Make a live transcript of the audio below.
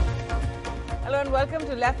afternoon. Welcome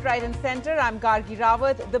to Left, Right and Centre. I'm Gargi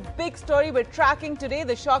Rawat. The big story we're tracking today,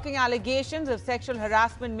 the shocking allegations of sexual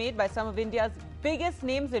harassment made by some of India's biggest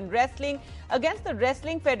names in wrestling against the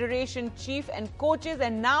Wrestling Federation chief and coaches.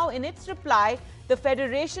 And now in its reply, the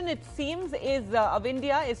Federation, it seems, of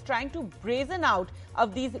India is trying to brazen out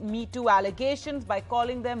of these Me Too allegations by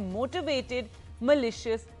calling them motivated,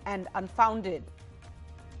 malicious and unfounded.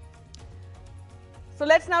 So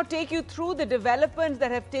let's now take you through the developments that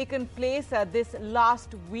have taken place this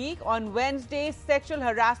last week. On Wednesday, sexual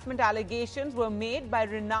harassment allegations were made by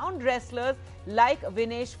renowned wrestlers like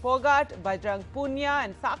Vinesh Phogat, Bajrang Punia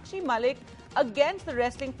and Sakshi Malik against the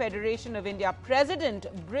Wrestling Federation of India President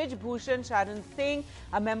Brij Bhushan Sharan Singh,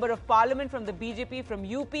 a member of parliament from the BJP from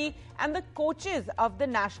UP, and the coaches of the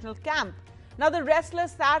national camp. Now, the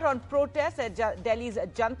wrestlers sat on protest at Delhi's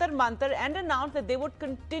Jantar Mantar and announced that they would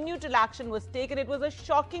continue till action was taken. It was a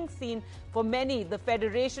shocking scene for many. The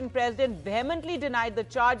Federation president vehemently denied the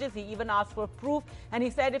charges. He even asked for proof, and he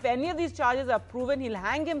said if any of these charges are proven, he'll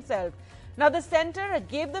hang himself. Now, the centre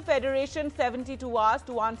gave the Federation 72 hours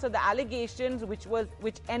to answer the allegations,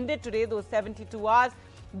 which ended today, those 72 hours.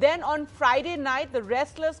 Then on Friday night, the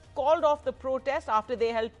wrestlers called off the protest after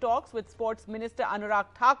they held talks with Sports Minister Anurag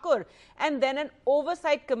Thakur. And then an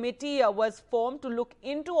oversight committee was formed to look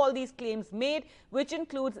into all these claims made, which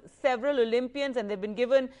includes several Olympians. And they've been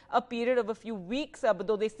given a period of a few weeks, but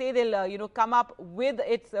though they say they'll come up with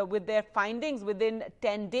their findings within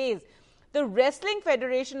 10 days. The Wrestling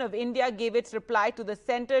Federation of India gave its reply to the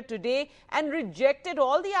centre today and rejected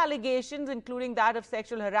all the allegations, including that of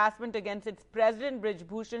sexual harassment against its president, Brij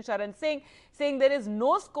Bhushan Sharan Singh, saying there is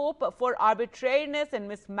no scope for arbitrariness and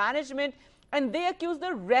mismanagement. And they accuse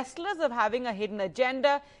the wrestlers of having a hidden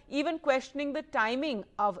agenda, even questioning the timing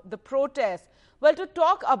of the protest. Well, to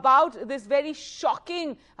talk about this very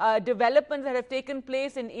shocking developments that have taken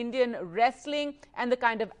place in Indian wrestling and the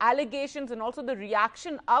kind of allegations and also the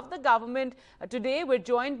reaction of the government, today we're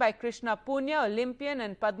joined by Krishna Punia, Olympian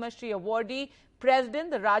and Padma Shri awardee, President,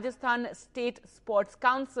 the Rajasthan State Sports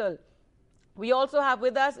Council. We also have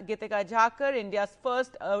with us Geetika Jhakar, India's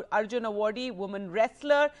first Arjun awardee woman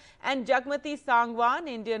wrestler, and Jagmati Sangwan,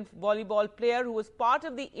 Indian volleyball player who was part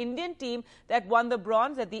of the Indian team that won the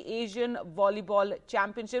bronze at the Asian Volleyball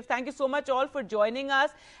Championships. Thank you so much all for joining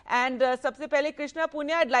us. And सबसे पहले Krishna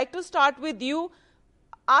Punia, I'd like to start with you.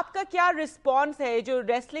 आपका क्या response है जो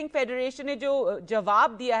wrestling federation ने जो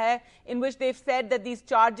जवाब दिया है in which they've said that these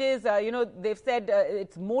charges they've said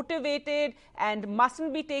it's motivated and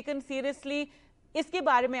mustn't be taken seriously, इसके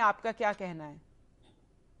बारे में आपका क्या कहना है?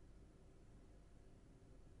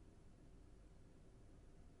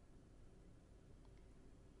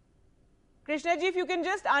 Krishna ji, if you can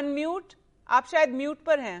just unmute, आप शायद म्यूट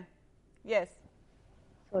पर हैं. Yes.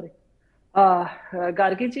 Sorry.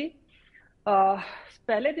 गार्गी जी,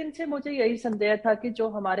 पहले दिन से मुझे यही संदेह था कि जो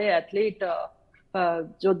हमारे एथलीट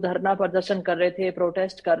जो धरना प्रदर्शन कर रहे थे,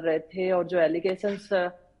 प्रोटेस्ट कर रहे थे और जो एलिगेशंस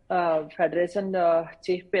फेडरेशन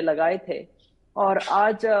चीफ पे लगाए थे, और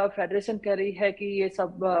आज फेडरेशन कह रही है कि ये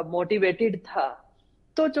सब मोटिवेटेड था,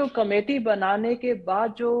 तो जो कमेटी बनाने के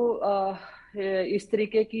बाद जो इस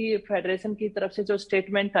तरीके की फेडरेशन की तरफ से जो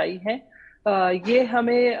स्टेटमेंट आई है, ये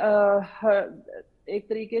हमें एक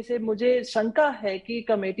तरीके से मुझे शंका है कि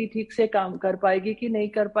कमेटी ठीक से काम कर पाएगी कि नहीं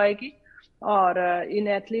कर पाएगी और इन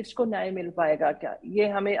एथलीट्स को न्याय मिल पाएगा क्या, ये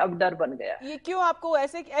हमें अब डर बन गया है. ये क्यों आपको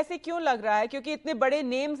ऐसे क्यों लग रहा है? क्योंकि इतने बड़े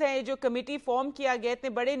नेम्स हैं, जो कमेटी फॉर्म किया गया, इतने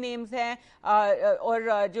बड़े नेम्स हैं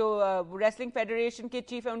और जो रेसलिंग फेडरेशन के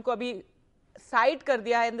चीफ है उनको अभी साइड कर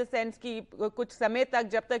दिया है इन द सेंस कि कुछ समय तक,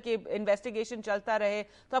 जब तक ये इन्वेस्टिगेशन चलता रहे.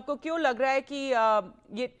 तो आपको क्यों लग रहा है कि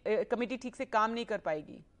ये कमेटी ठीक से काम नहीं कर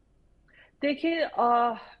पाएगी? देखिए,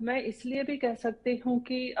 मैं इसलिए भी कह सकती हूँ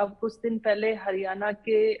कि अब कुछ दिन पहले हरियाणा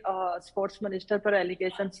के स्पोर्ट्स मिनिस्टर पर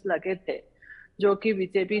एलिगेशंस लगे थे, जो कि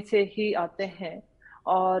बीजेपी से ही आते हैं,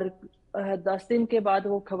 और 10 दिन के बाद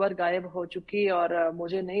वो खबर गायब हो चुकी और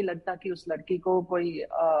मुझे नहीं लगता कि उस लड़की को कोई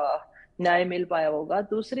न्याय मिल पाया होगा.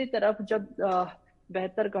 दूसरी तरफ जब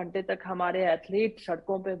 72 घंटे तक हमारे एथलीट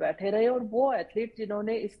सड़कों पे बैठे रहे और वो एथलीट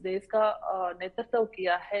जिन्होंने इस देश का नेतृत्व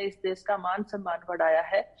किया है, इस देश का मान सम्मान बढ़ाया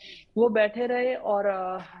है, वो बैठे रहे,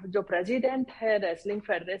 और जो प्रेसिडेंट है रेसलिंग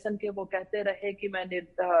फेडरेशन के, वो कहते रहे कि मैं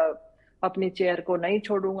अपनी चेयर को नहीं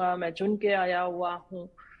छोड़ूंगा, मैं चुन के आया हुआ हूँ.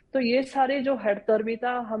 तो ये सारे जो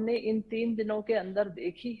हड़तरबिता हमने इन 3 दिनों के अंदर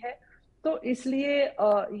देखी है, तो इसलिए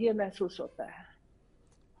ये महसूस होता है.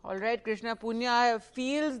 All right, Krishna Punya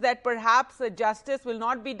feels that perhaps justice will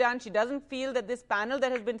not be done. She doesn't feel that this panel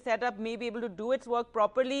that has been set up may be able to do its work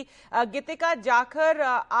properly. Gitika Jakhar,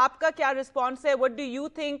 aapka kya response hai? What do you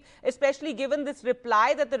think, especially given this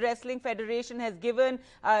reply that the Wrestling Federation has given?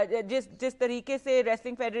 Jis tarike se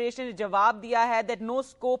Wrestling Federation ne jawab diya hai that no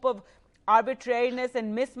scope of arbitrariness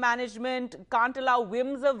and mismanagement, can't allow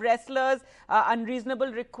whims of wrestlers,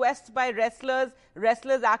 unreasonable requests by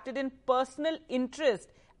wrestlers acted in personal interest.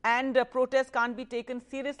 And protests can't be taken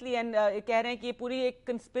seriously, and कह रहे हैं कि ये पूरी एक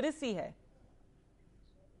conspiracy है.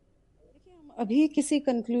 अभी किसी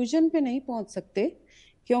कंक्लूजन पे नहीं पहुंच सकते,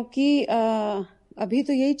 क्योंकि अभी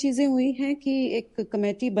तो यही चीजें हुई हैं कि एक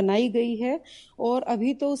कमेटी बनाई गई है और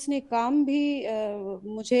अभी तो उसने काम भी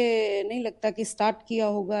मुझे नहीं लगता कि स्टार्ट किया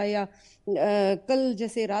होगा, या कल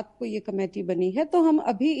जैसे रात को ये कमेटी बनी है, तो हम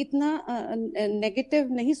अभी इतना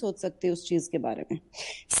नेगेटिव नहीं सोच सकते उस चीज के बारे में.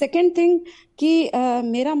 सेकंड थिंग कि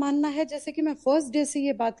मेरा मानना है, जैसे कि मैं फर्स्ट डे से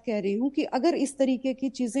ये बात कह रही हूँ कि अगर इस तरीके की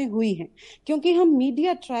चीजें हुई हैं, क्योंकि हम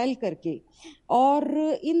मीडिया ट्रायल करके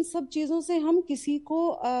और इन सब चीजों से हम किसी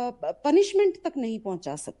को पनिशमेंट तक नहीं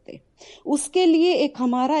पहुंचा सकते. उसके लिए एक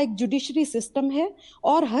हमारा एक जुडिशरी सिस्टम है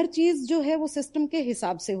और हर चीज जो है वो सिस्टम के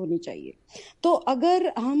हिसाब से होनी चाहिए. तो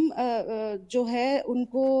अगर हम जो है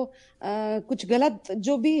उनको कुछ गलत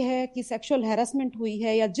जो भी है कि सेक्सुअल हैरेसमेंट हुई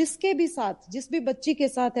है या जिसके भी साथ, जिस भी बच्ची के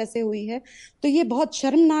साथ ऐसे हुई है, तो ये बहुत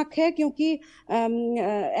शर्मनाक है. क्योंकि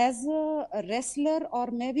एज अ रेसलर,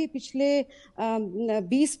 और मैं भी पिछले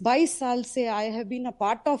 20-22 साल से I have been a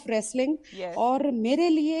part of wrestling, और मेरे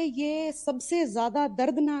लिए ये सबसे ज्यादा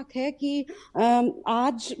दर्दनाक है कि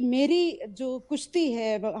आज मेरी जो कुश्ती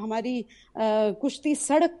है, हमारी कुश्ती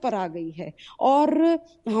सड़क पर आ गई है. और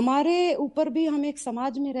हमारे ऊपर भी, हम एक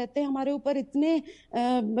समाज में रहते हैं, हमारे ऊपर इतने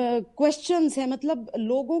क्वेश्चंस हैं, मतलब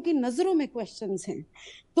लोगों की नजरों में क्वेश्चंस हैं.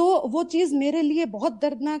 तो वो चीज मेरे लिए बहुत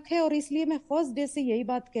दर्दनाक है और इसलिए मैं फर्स्ट डे से यही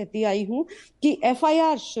बात कहती आई हूं कि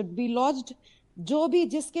FIR शुड बी लॉज्ड. जो भी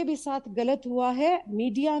जिसके भी साथ गलत हुआ है,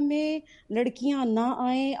 मीडिया में लड़कियां ना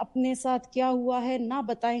आए, अपने साथ क्या हुआ है ना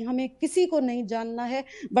बताएं, हमें किसी को नहीं जानना है.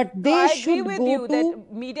 But they should go to,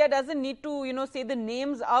 media doesn't need to say the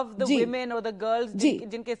names of the women और द गर्ल्स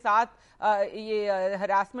जिनके साथ ये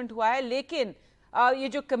हरासमेंट हुआ है. लेकिन ये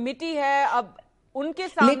जो कमिटी है, अब उनके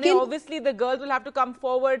सामने obviously the girls will have to come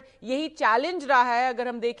forward. यही चैलेंज रहा है. अगर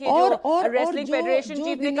हम देखें जो रेसलिंग फेडरेशन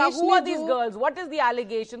चीफ ने कहा, who are these girls, what is the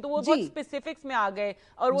allegation, तो वो बहुत स्पेसिफिक्स में आ गए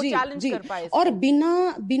और वो चैलेंज कर पाए. और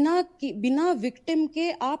बिना विक्टिम के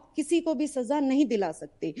आप किसी को भी सजा नहीं दिला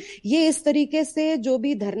सकते. ये इस तरीके से जो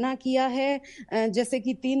भी धरना किया है, जैसे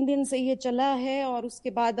कि 3 दिन से ये चला है, और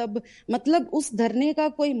उसके बाद अब मतलब उस धरने का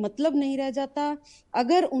कोई मतलब नहीं रह जाता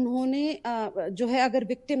अगर उन्होंने जो है, अगर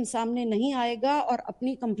विक्टिम सामने नहीं आएगा और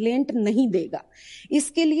अपनी कंप्लेंट नहीं देगा.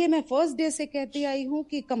 इसके लिए मैं फर्स्ट डे से कहती आई हूं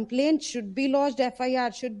कि complaint should be lodged, FIR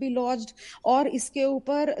should be lodged. और इसके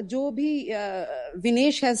ऊपर जो भी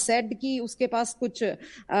विनेश हैज सेड कि उसके पास कुछ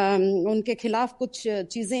उनके खिलाफ कुछ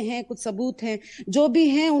चीजें हैं, कुछ सबूत हैं, जो भी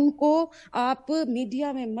हैं उनको आप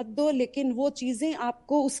मीडिया में मत दो, लेकिन वो चीजें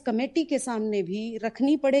आपको उस कमेटी के सामने भी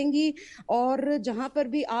रखनी पड़ेंगी. और जहां पर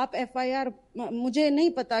भी आप FIR, मुझे नहीं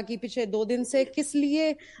पता कि पिछले 2 दिन से किस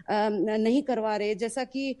लिए नहीं करवा रहे, जैसा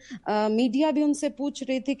कि मीडिया भी उनसे पूछ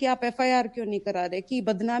रही थी कि आप FIR क्यों नहीं करा रहे, कि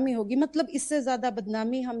बदनामी होगी. मतलब इससे ज्यादा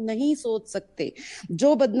बदनामी हम नहीं सोच सकते.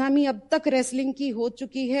 जो बदनामी अब तक रेसलिंग की हो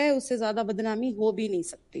चुकी है, उससे ज्यादा बदनामी हो भी नहीं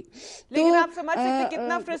सकती. लेकिन आप समझ सकते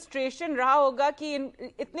कितना फ्रस्ट्रेशन रहा होगा कि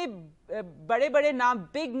इतने बड़े बड़े नाम,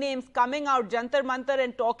 big names coming out, Jantar Mantar,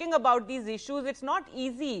 and talking about these issues. It's not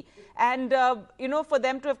easy. And, for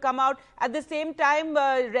them to have come out. At the same time,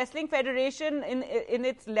 Wrestling Federation in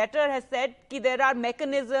its letter has said that there are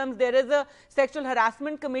mechanisms, there is a sexual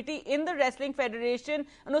harassment committee in the Wrestling Federation.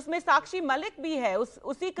 And उसमें साक्षी मलिक भी है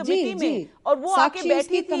उसी committee में. और वो आके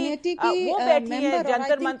बैठी थी, वो बैठी है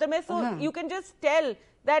जंतर मंतर में. So you can just tell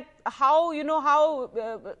that how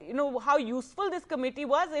useful this committee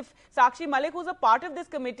was if Sakshi Malik, who's a part of this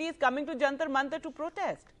committee, is coming to Jantar Mantar to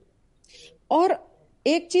protest. और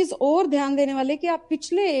एक चीज और ध्यान देने वाले कि आप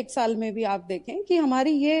पिछले 1 साल में भी आप देखें कि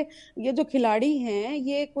हमारी ये जो खिलाड़ी हैं,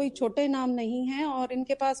 ये कोई छोटे नाम नहीं हैं और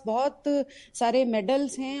इनके पास बहुत सारे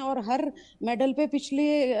मेडल्स हैं. और हर मेडल पे पिछले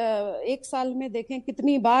 1 साल में देखें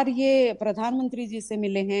कितनी बार ये प्रधानमंत्री जी से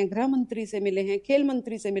मिले हैं, गृह मंत्री से मिले हैं, खेल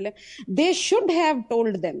मंत्री से मिले. They should have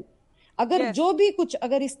told them. अगर जो भी कुछ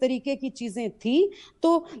अगर इस तरीके की चीजें थी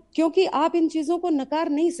तो, क्योंकि आप इन चीजों को नकार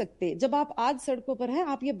नहीं सकते, जब आप आज सड़कों पर हैं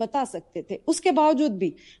आप ये बता सकते थे, उसके बावजूद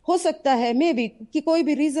भी हो सकता है मे बी कि कोई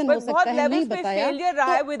भी रीजन हो सकता है नहीं बताया, failure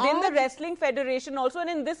रहा है within the आज wrestling federation also, and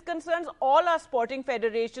in this concerns all our sporting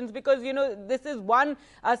federations, because you know this is one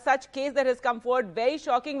such case that has come forward, very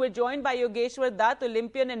shocking. We're joined by Yogeshwar Dutt,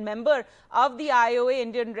 Olympian and member of the IOA,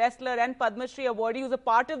 Indian wrestler and Padma Shri awardee, who's a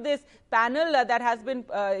part of this panel that has been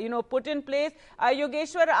put in place.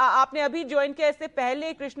 Yogeshwar, आपने अभी join किया, इससे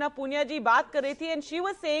पहले कृष्णा पूनिया जी बात कर रही थी, and she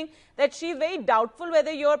was saying that she is very doubtful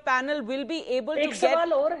whether your panel will be able to एक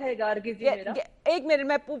सवाल और है गार्गी जी मेरा, एक मिनट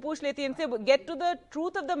मैं पूछ लेती हूँ इनसे, get to the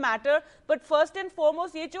truth of the matter, but first and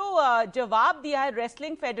foremost ये जो जवाब दिया है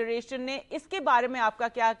रेसलिंग फेडरेशन ने, इसके बारे में आपका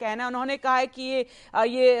क्या कहना है? उन्होंने कहा है कि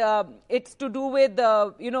ये it's to do with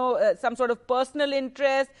some sort of personal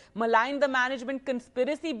interest, malign the management,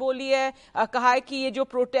 conspiracy बोली है, कहा है कि ये जो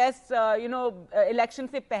प्रोटेस्ट इलेक्शन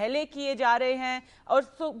से पहले किए जा रहे हैं, और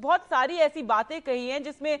बहुत सारी ऐसी बातें कही हैं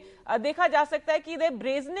जिसमें देखा जा सकता है कि दे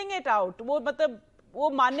ब्रेजनिंग इट आउट, वो मतलब वो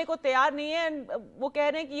मानने को तैयार नहीं है, वो कह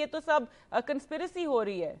रहे हैं कि ये तो सब कंस्पिरेसी हो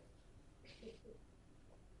रही है।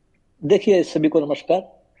 देखिए सभी को नमस्कार,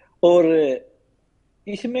 और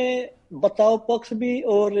इसमें बचाव पक्ष भी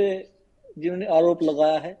और जिन्होंने आरोप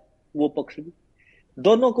लगाया है वो पक्ष भी,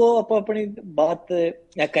 दोनों को अपनी बात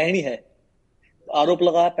कहनी है। आरोप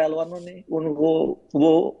लगाया पहलवानों ने, उनको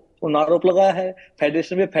वो उन आरोप लगाया है,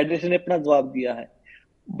 फेडरेशन ने अपना जवाब दिया है।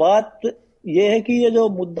 बात ये है कि ये जो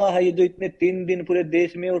मुद्दा है, ये जो इतने 3 दिन पूरे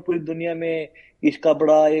देश में और पूरी दुनिया में इसका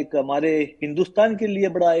बड़ा एक हमारे हिंदुस्तान के लिए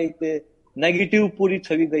बड़ा एक नेगेटिव पूरी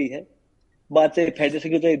छवि गई है। बात चाहे फेडरेशन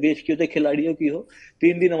की हो, चाहे देश की हो, चाहे खिलाड़ियों की हो।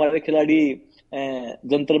 3 दिन हमारे खिलाड़ी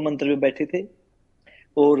जंतर मंतर में बैठे थे,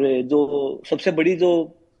 और जो सबसे बड़ी जो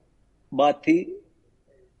बात थी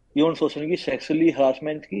यौन शोषण की, सेक्सुअली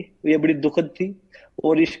हरासमेंट की, ये बड़ी दुखद थी।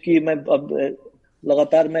 और इसकी मैं अब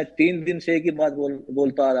लगातार मैं 3 दिन से एक ही बात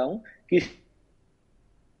बोलता आ रहा हूं कि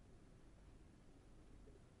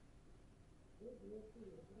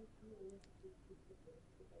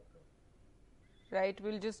Right,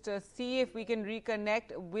 we'll just see if we can reconnect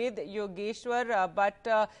with Yogeshwar, but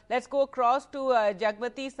let's go across to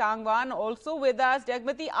Jagmati Sangwan also with us.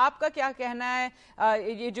 Jagmati, आपका क्या कहना है?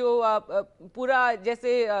 ये जो पूरा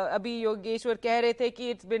जैसे अभी योगेश्वर कह रहे थे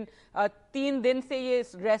कि it's been 3 दिन से ये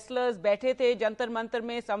wrestlers बैठे थे जंतर मंतर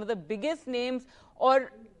में, some of the biggest names, और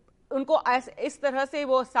उनको इस तरह से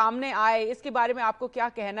वो सामने आए, इसके बारे में आपको क्या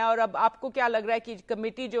कहना है? और अब आपको क्या लग रहा है कि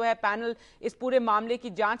कमेटी जो है, पैनल, इस पूरे मामले की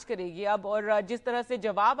जांच करेगी अब, और जिस तरह से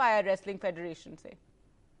जवाब आया रेसलिंग फेडरेशन से?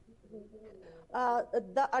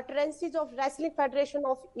 The utterances of Wrestling Federation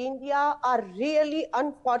of India are really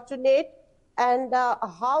unfortunate, and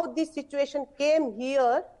how this situation came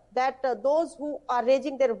here, that those who are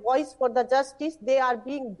raising their voice for the justice, they are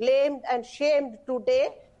being blamed and shamed today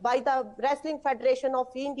by the Wrestling Federation of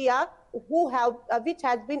India, which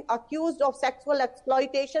has been accused of sexual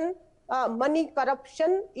exploitation, money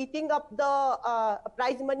corruption, eating up the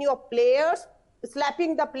prize money of players,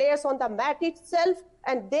 slapping the players on the mat itself,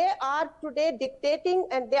 and they are today dictating,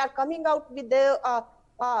 and they are coming out with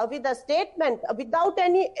a statement without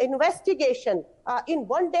any investigation. In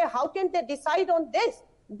one day, how can they decide on this?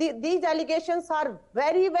 These allegations are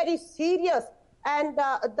very, very serious, and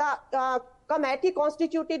the committee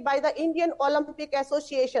constituted by the Indian Olympic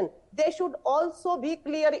Association, they should also be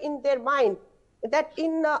clear in their mind that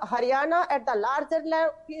in Haryana at the larger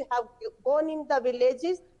level, we have gone in the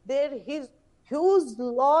villages, there is huge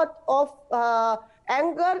lot of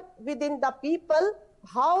anger within the people,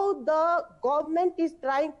 how the government is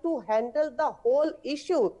trying to handle the whole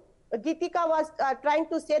issue. Geetika was trying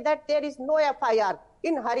to say that there is no FIR.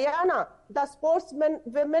 In Haryana, the sportsmen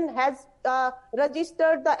women has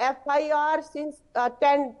registered the FIR since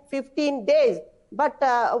 10-15 days. But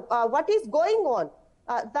what is going on?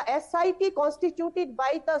 The SIT constituted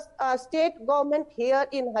by the state government here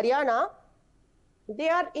in Haryana, they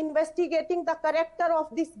are investigating the character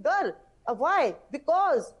of this girl. Why?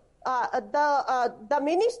 Because the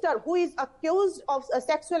minister who is accused of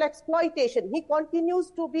sexual exploitation, he continues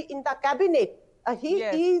to be in the cabinet. He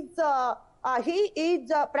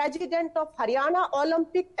is president of Haryana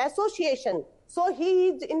Olympic Association. So he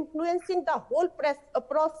is influencing the whole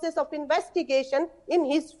process of investigation in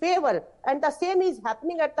his favor. And the same is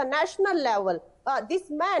happening at the national level. This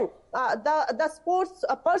man, the sports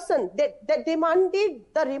person, they demanded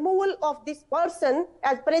the removal of this person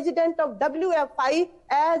as president of WFI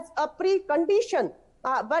as a precondition.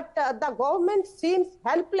 But the government seems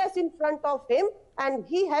helpless in front of him, and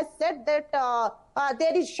he has said that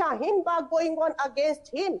there is Shaheen Bagh going on against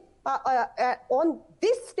him. on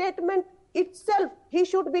this statement itself, he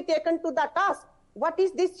should be taken to the task. What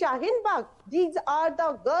is this Shaheen Bagh? These are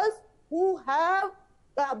the girls who have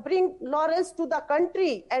bring laurels to the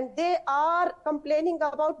country, and they are complaining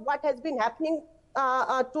about what has been happening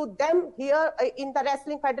to them here in the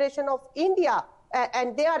Wrestling Federation of India,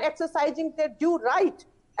 and they are exercising their due right,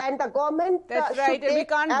 and the government should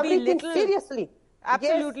take everything seriously.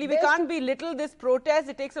 Absolutely. Yes, we can't belittle this protest.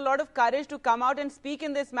 It takes a lot of courage to come out and speak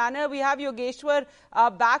in this manner. We have Yogeshwar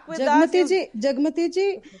back with us. Jagmati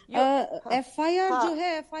ji, FIR जो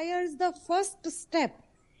है, FIR is the first step.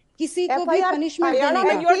 किसी को भी punishment देने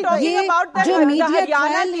का। You're talking about the media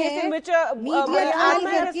Haryana case in which media trial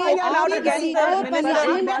करके allowed किसी को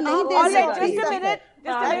पनिशमेंट नहीं दे सकती। Just a minute.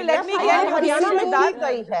 Let me get Haryana में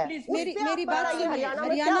गई है। मेरी बात सुनिए,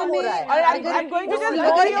 हरियाणा में I'm going to just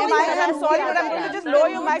lower your mics. I'm sorry, but I'm going to just lower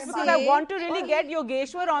your mics because I want to really get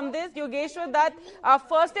Yogeshwar on this. Yogeshwar, that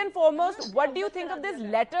first and foremost, what do you think of this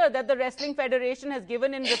letter that the Wrestling Federation has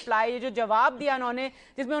given in reply? ये जो जवाब दिया उन्होंने,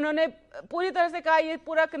 जिसमें उन्होंने पूरी तरह से कहा ये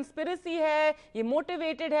पूरा कंस्पिरेसी है, ये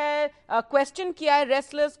मोटिवेटेड है, क्वेश्चन किया है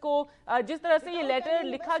रेसलर्स को, जिस तरह से ये लेटर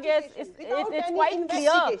लिखा गया, it's quite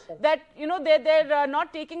clear that they're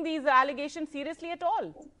not taking these allegations seriously at all.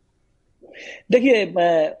 देखिए,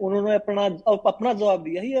 उन्होंने अपना जवाब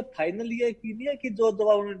दिया है। ये फाइनल ये नहीं है कि जो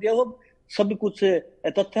जवाब उन्होंने दिया वो सब कुछ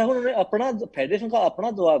तथ्य है। उन्होंने अपना फेडरेशन का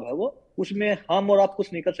अपना जवाब है, वो उसमें हम और आप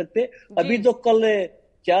कुछ नहीं कर सकते। अभी जो कल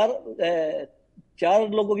चार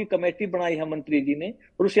लोगों की कमेटी बनाई है मंत्री जी ने,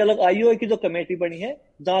 और उससे अलग IOA की जो कमेटी बनी है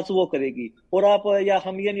जांच वो करेगी। और आप या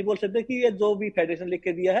हम ये नहीं बोल सकते कि ये जो भी फेडरेशन लिख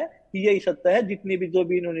के दिया है यही सत्य है, जितनी भी जो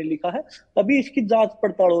भी इन्होंने लिखा है। अभी इसकी जांच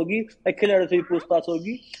पड़ताल होगी, खिलाड़ियों से भी पूछताछ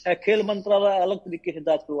होगी, खेल मंत्रालय अलग तरीके से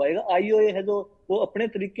जांच करवाएगा, IOA है जो वो अपने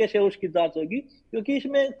तरीके से उसकी जांच होगी, क्योंकि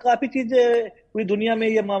इसमें काफी चीजें पूरी दुनिया में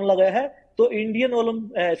ये मामला गया है। तो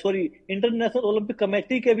इंटरनेशनल ओलंपिक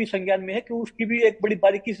कमेटी के भी संज्ञान में है कि उसकी भी एक बड़ी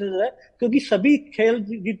बारीकी से है, क्योंकि सभी खेल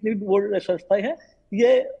जितनी भी बोर्ड संस्थाएं हैं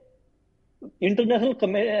ये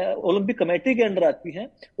इंटरनेशनल ओलंपिक कमेटी के अंडर आती हैं,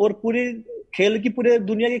 और पूरी खेल की पूरे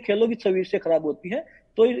दुनिया के खेलों की छवि से खराब होती है।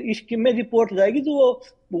 तो इसकी में रिपोर्ट जाएगी, जो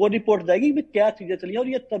वो रिपोर्ट जाएगी कि क्या चीजें चली, और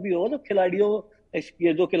ये तभी होगा जब खिलाड़ियों,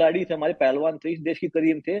 ये जो खिलाड़ी थे हमारे पहलवान थे, इस देश की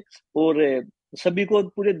करीम थे, और सभी को,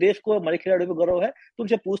 पूरे देश को हमारे खिलाड़ियों पे गर्व है, तो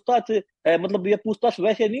उनसे पूछताछ मतलब ये पूछताछ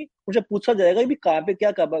वैसे नहीं, उनसे पूछा जाएगा भी कहाँ पे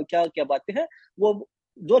क्या क्या बातें हैं। वो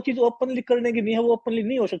जो चीज ओपनली करने की नहीं है वो ओपनली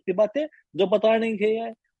नहीं हो सकती, बातें जो बताने की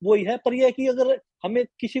है वो ही है। पर यह कि अगर हमें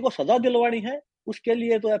किसी को सजा दिलवानी है उसके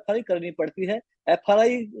लिए तो FIR करनी पड़ती है।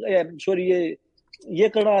 ये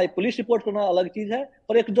करना, पुलिस रिपोर्ट करना अलग चीज है,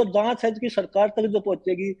 पर एक जो जांच है कि सरकार तक जो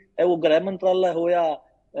पहुंचेगी, वो गृह मंत्रालय हो या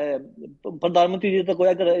प्रधानमंत्री जी तक हो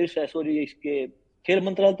या इसके खेल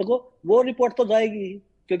मंत्रालय तक हो, वो रिपोर्ट तो जाएगी,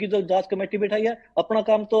 क्योंकि जो जांच कमेटी बैठाई है अपना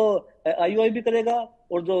काम तो IOA भी करेगा,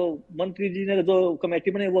 और जो मंत्री जी ने जो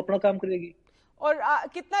कमेटी बनाई वो अपना काम करेगी। और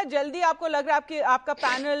कितना जल्दी आपको लग रहा है आपका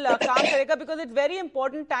पैनल काम करेगा? Because it's very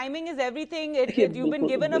important, timing is everything, you been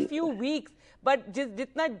given a few weeks, but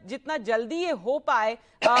जितना जल्दी ये हो पाए,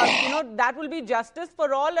 that will be justice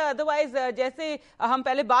for all. Otherwise जैसे हम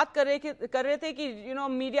पहले बात कर रहे थे कि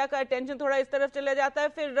मीडिया का अटेंशन थोड़ा इस तरफ चला जाता है,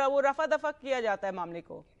 फिर वो रफा दफा किया जाता है मामले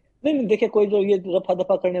को। नहीं, देखिए कोई जो ये रफा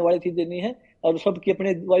दफा करने वाली चीजें नहीं है, और सबकी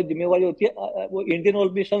अपने वाली जिम्मेवारी होती है। वो इंडियन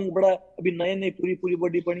ओलंपिक संघ बड़ा अभी नई पूरी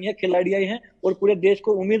बॉडी बनी है, खिलाड़ी आए हैं, और पूरे देश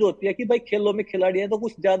को उम्मीद होती है कि भाई खेलों में खिलाड़ी हैं तो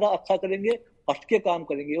कुछ ज्यादा अच्छा करेंगे, हट के काम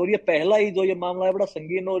करेंगे। और ये पहला ही जो ये मामला है बड़ा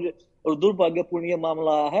संगीन और दुर्भाग्यपूर्ण ये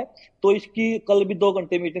मामला है। तो इसकी कल भी 2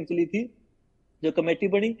 घंटे मीटिंग चली थी, जो कमेटी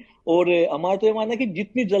बनी, और हमारा तो ये मानना है कि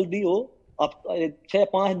जितनी जल्दी हो, अब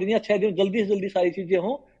 5 दिन या 6 दिन जल्दी से जल्दी सारी चीजें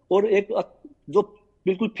हों, और एक जो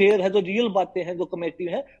बिल्कुल फेयर है, जो रियल बातें हैं जो कमेटी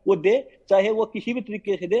है वो दे, चाहे वो किसी भी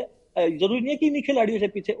तरीके से दे। जरूरी नहीं है कि इन्हीं खिलाड़ियों से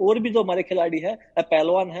पीछे और भी जो हमारे खिलाड़ी है,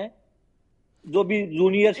 पहलवान है, जो भी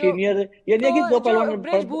जूनियर सीनियर, ये नहीं कि दो पहलवान।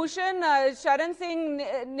 ब्रिजभूषण शरण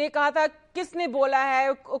सिंह ने कहा था, किसने बोला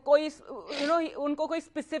है, कोई उनको कोई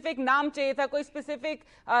स्पेसिफिक नाम चाहिए था, कोई स्पेसिफिक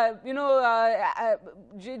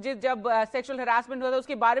जब सेक्सुअल हरासमेंट हुआ था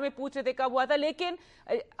उसके बारे में पूछ रहे थे कब हुआ था। लेकिन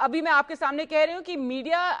अभी मैं आपके सामने कह रही हूँ कि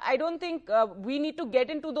media, I don't think we need to get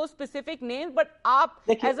into दो स्पेसिफिक नेम्स, बट आप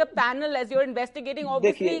as a panel, as your investigating,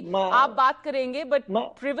 obviously आप बात करेंगे, but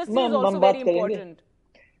privacy is also very important.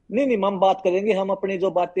 नहीं, हम बात करेंगे, हम अपनी जो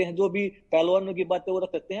बातें हैं, जो भी पहलवानों की बातें वो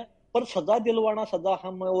रख सकते हैं, पर सजा दिलवाना, सजा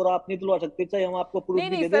हम और आप नहीं दिलवा सकते, चाहे हम आपको प्रूफ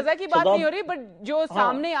नहीं, सजा की बात नहीं हो रही, बट जो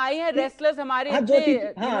सामने आए हैं रेसलर्स हमारे,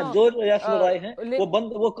 जो रेसलर आए हैं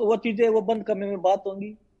वो चीजें वो बंद करने में बात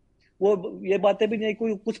होंगी। वो ये बातें भी नहीं,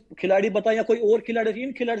 कोई कुछ खिलाड़ी बताए या कोई और खिलाड़ी,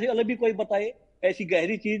 इन खिलाड़ी से अलग भी कोई बताए ऐसी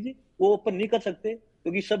गहरी चीज, वो ओपन नहीं कर सकते।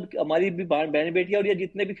 क्योंकि सब हमारी भी बहन बेटियां, और ये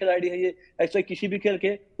जितने भी खिलाड़ी हैं, ये ऐसे किसी भी खेल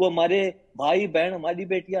के, वो हमारे भाई बहन, हमारी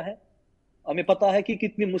बेटियां हैं। हमें पता है कि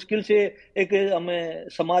कितनी मुश्किल से एक हमें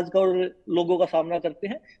समाज का और लोगों का सामना करते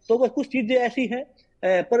हैं। तो बस कुछ चीजें ऐसी हैं,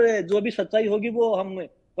 पर जो भी सच्चाई होगी वो हम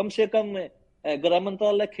कम से कम गृह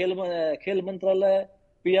मंत्रालय, खेल मंत्रालय,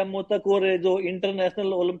 पीएमओ तक, और जो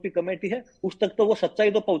इंटरनेशनल ओलंपिक कमेटी है उस तक तो वो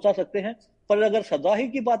सच्चाई तो पहुंचा सकते हैं। पर अगर सजा ही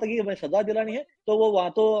की बात की, हमें सजा दिलानी है, तो वो वहां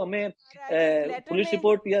तो हमें पुलिस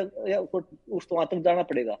रिपोर्ट या उस वहां तक जाना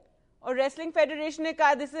पड़ेगा। और रेसलिंग फेडरेशन ने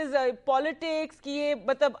कहा दिस इज पॉलिटिक्स की, ये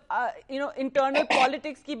मतलब इंटरनल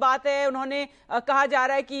पॉलिटिक्स की बात है। उन्होंने कहा जा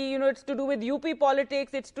रहा है कि it's to do with UP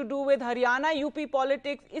politics, it's to do with Haryana UP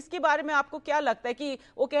politics. इसके बारे में आपको क्या लगता है कि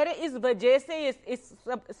वो कह रहे हैं इस वजह से इस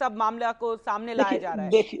सब मामला को सामने लाया जा रहा है?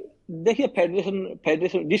 देखिए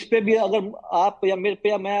फेडरेशन जिस पे भी, अगर आप या मेरे पे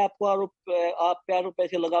या मैं आपको आप पे आरोप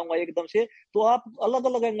ऐसे लगाऊंगा एकदम से, तो आप अलग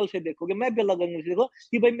अलग एंगल से देखोगे, मैं भी अलग एंगल से देखो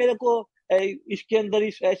कि भाई मेरे को इसके अंदर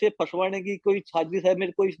इस ऐसे फंसवाने की कोई साजिश है,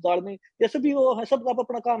 मेरे को इस दाड़ में, जैसे भी वो है, सबका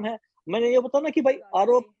अपना काम है। मैंने ये बताया ना कि भाई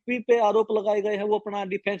आरोपी पे आरोप लगाए गए हैं, वो अपना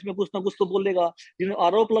डिफेंस में कुछ ना कुछ तो बोलेगा। जिन्होंने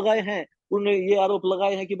आरोप लगाए हैं उन्होंने ये आरोप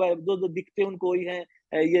लगाए हैं कि भाई जो दिखते उनको ही है,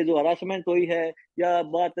 ये जो हरासमेंट हुई है, या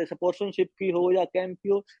बात स्पोर्ट्समैनशिप की हो या कैंप की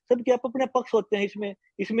हो, सबके अपने पक्ष होते हैं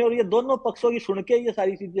इसमें और ये दोनों पक्षों की सुन के ये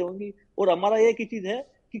सारी चीजें होंगी। और हमारा एक ही चीज है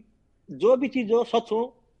कि जो भी चीज हो, सच हो,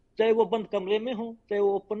 चाहे वो बंद कमरे में हो, चाहे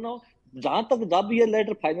वो ओपन ना हो, जहां तक जब ये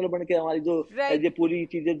लेटर फाइनल बन के हमारी जो ये पूरी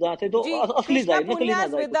चीजें जहाँ से तो असली जाए, नकली ना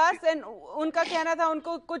जाए। उनका कहना था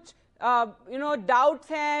उनको कुछ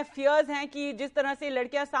डाउट्स हैं, फियर्स हैं कि जिस तरह से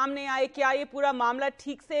लड़कियां सामने आए, क्या ये पूरा मामला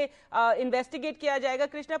ठीक से इन्वेस्टिगेट किया जाएगा?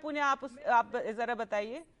 कृष्णा पुनिया, आप जरा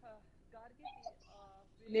बताइए।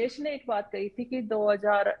 विनेश ने एक बात कही थी कि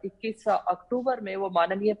 2021 अक्टूबर में वो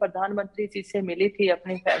माननीय प्रधानमंत्री जी से मिली थी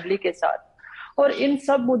अपनी फैमिली के साथ, और इन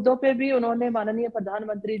सब मुद्दों पे भी उन्होंने माननीय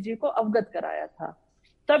प्रधानमंत्री जी को अवगत कराया था।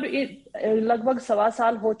 तब लगभग 1.25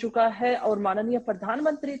 साल हो चुका है, और माननीय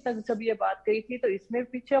प्रधानमंत्री तक जब ये बात कही थी तो इसमें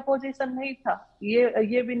पीछे अपोजिशन नहीं था,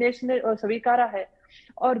 ये विनेश ने स्वीकारा है।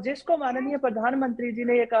 और जिसको माननीय प्रधानमंत्री जी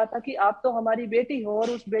ने ये कहा था कि आप तो हमारी बेटी हो, और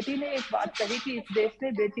उस बेटी ने एक बात कही कि इस देश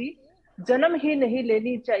में बेटी जन्म ही नहीं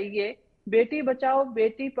लेनी चाहिए, बेटी बचाओ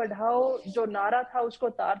बेटी पढ़ाओ जो नारा था उसको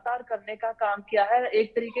तार तार करने का काम किया है।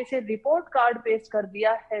 एक तरीके से रिपोर्ट कार्ड पेश कर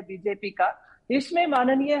दिया है बीजेपी का। इसमें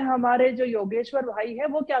माननीय हमारे जो योगेश्वर भाई है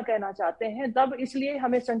वो क्या कहना चाहते हैं, तब इसलिए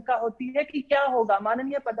हमें शंका होती है कि क्या होगा।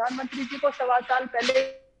 माननीय प्रधानमंत्री जी को 1.25 साल पहले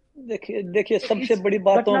देखिए सबसे बड़ी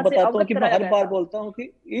बात तो मैं बताता हूँ कि मैं हर बार बोलता हूँ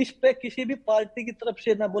कि इस पे किसी भी पार्टी की तरफ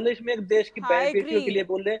से ना बोले, इसमें एक देश की बहन बेटियों के लिए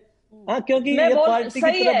बोले। हाँ, क्योंकि ये पार्टी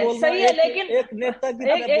की तरफ बोलना है, लेकिन एक नेता की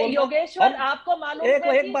तरफ बोलना। योगेश्वर आपको मालूम है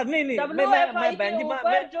कि एक बार नहीं मैं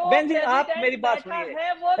बहन जी आप मेरी बात सुनिए।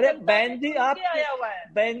 अरे बहन जी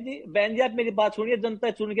आप मेरी बात सुनिए। जनता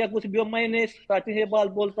चुन गया कुछ भी, मैंने स्टार्टिंग से बात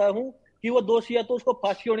बोलता हूँ कि वो दोषी है तो उसको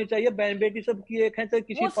फांसी होनी चाहिए। बहन बेटी सबकी एक है, तो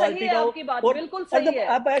किसी पार्टी का हो। और जब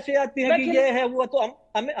आप ऐसे आती है कि ये है वो, तो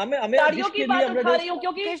हमें जिसके लिए हम लड़,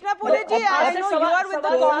 कृष्णा पुनिया जी, I know you are with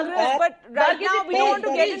the Congress, but right now we don't want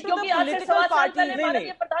to get into the political party.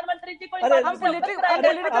 नहीं, प्रधानमंत्री जी को हम political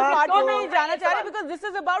party में नहीं जाना चाह रहे, because this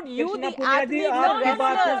is about you, the athletes, the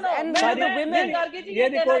wrestlers, and the women. ये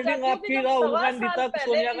रिकॉर्डिंग आपकी राहुल गांधी तक,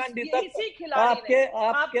 सोनिया गांधी तक,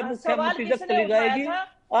 आपके मुख्यमंत्री तक चली जाएगी।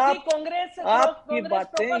 कांग्रेस आपकी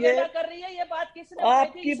बातें ये कर रही है, ये बात किसने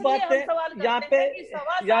आपकी बातें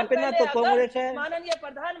यहाँ पे ना तो कांग्रेस है, माननीय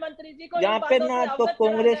प्रधानमंत्री जी को यहाँ पे ना तो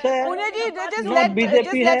कांग्रेस है ना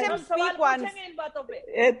बीजेपी है। इन बातों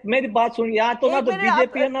पे मेरी बात सुनिए, यहाँ तो ना तो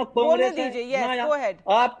बीजेपी है ना कांग्रेस है।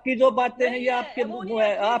 आपकी जो बातें हैं ये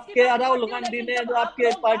आपके राहुल गांधी ने जो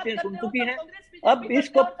आपके पार्टी सुन चुकी है। अब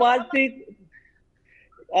इसको पार्टी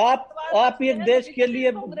आप एक देश के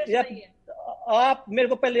लिए, आप मेरे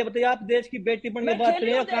को पहले बताइए, आप देश की बेटी बनने की बात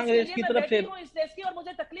करें या कांग्रेस की तरफ से?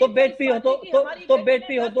 तो बेटी हो तो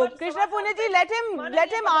बेटी हो तो कृष्णा पुनिया जी, let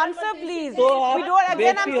him answer please. We don't,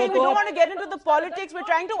 again I'm saying we don't want to get into the politics. We're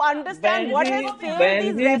trying to understand what has failed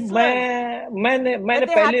these wrestlers. मैंने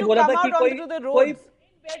पहले बोला था कि कोई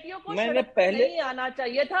बेटियों को मैंने पहले नहीं आना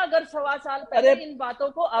चाहिए था। अगर 1.25 साल पहले इन बातों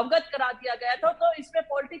को अवगत करा दिया गया था तो इसमें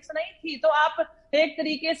पॉलिटिक्स नहीं थी। तो आप एक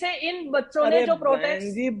तरीके से इन बच्चों ने जो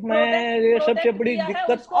प्रोटेस्ट, मैं सबसे बड़ी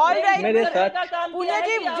दिक्कत मेरे साथ। पुनिया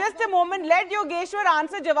जी, just a moment, late Yogeshwar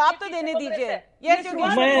answer, जवाब तो देने दीजिए। Yes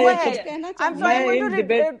Yogeshwar, I'm sorry, I'm going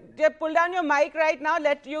to pull down your mic right now.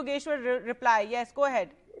 Let Yogeshwar reply. Yes, go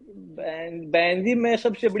ahead. बहन जी, मैं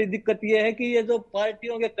सबसे बड़ी दिक्कत ये है कि ये जो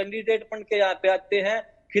पार्टियों के कैंडिडेट बन के यहाँ पे आते हैं,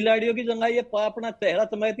 खिलाड़ियों की जगह ये अपना चेहरा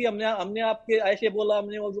समझती। हमने आपके ऐसे बोला,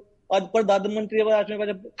 हमने आज प्रधानमंत्री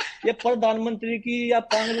ये प्रधानमंत्री की या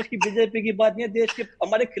कांग्रेस की बीजेपी की बात नहीं है, देश के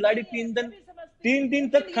हमारे खिलाड़ी 3 दिन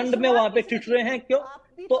तक ठंड में वहां पे ठिठ रहे हैं। क्यों?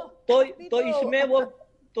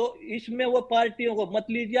 तो इसमें वो पार्टियों को मत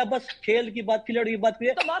लीजिए, बस खेल की बात, खिलाड़ी की बात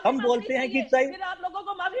करिए। हम बोलते हैं कि चाहिए, फिर आप लोगों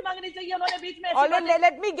को माफी मांगनी चाहिए, उन्होंने बीच में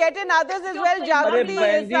let me get in others as well. Jagrati,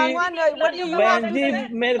 Sangwan, what do you have to say?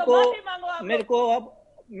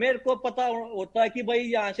 मेरे को पता होता है कि भाई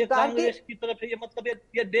यहाँ से कांग्रेस की तरफ से ये मतलब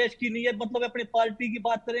ये देश की नहीं है, मतलब अपनी पार्टी की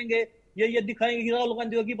बात करेंगे, ये दिखाएंगे राहुल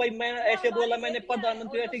गांधी को कि भाई मैं ऐसे बोला, मैंने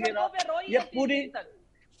प्रधानमंत्री ऐसे गिरा।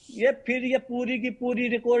 ये पूरी की पूरी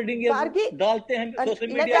रिकॉर्डिंग डालते हैं सोशल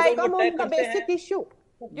मीडिया पे, टैग करते हैं।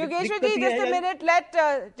 Yogeshwar ji, just a minute. Let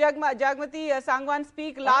Jagmati Sangwan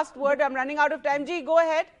speak. Last word. I'm running out of time. Ji, go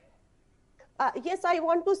ahead. Yes, I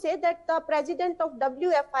want to say that the president of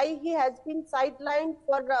WFI, he has been sidelined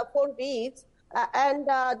for 4 weeks, and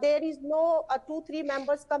there is no 2-3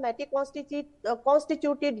 members committee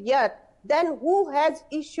constituted yet. Then who has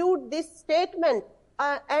issued this statement,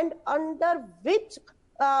 and under which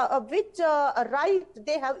right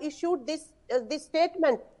they have issued this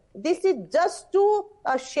statement? This is just to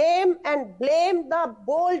shame and blame the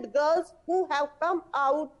bold girls who have come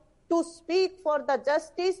out to speak for the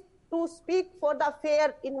justice, to speak for the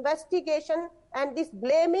fair investigation, and this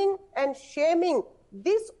blaming and shaming,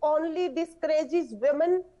 this only discourages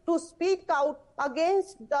women to speak out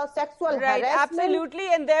against the sexual harassment. Absolutely,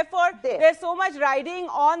 and therefore there's so much riding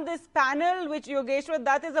on this panel, which Yogeshwar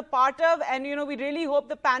Dutt is a part of, and we really hope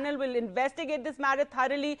the panel will investigate this matter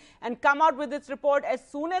thoroughly and come out with its report as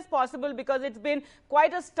soon as possible, because it's been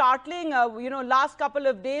quite a startling last couple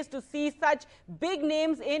of days to see such big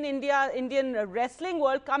names in Indian wrestling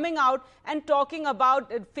world coming out and talking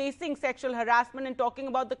about facing sexual harassment and talking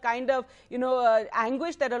about the kind of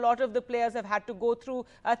anguish that a lot of the players have had to go through.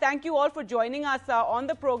 Thank you all for joining us on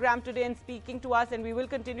the program today and speaking to us, and we will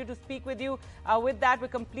continue to speak with you. With that, we're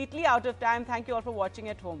completely out of time. Thank you all for watching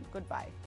at home. Goodbye.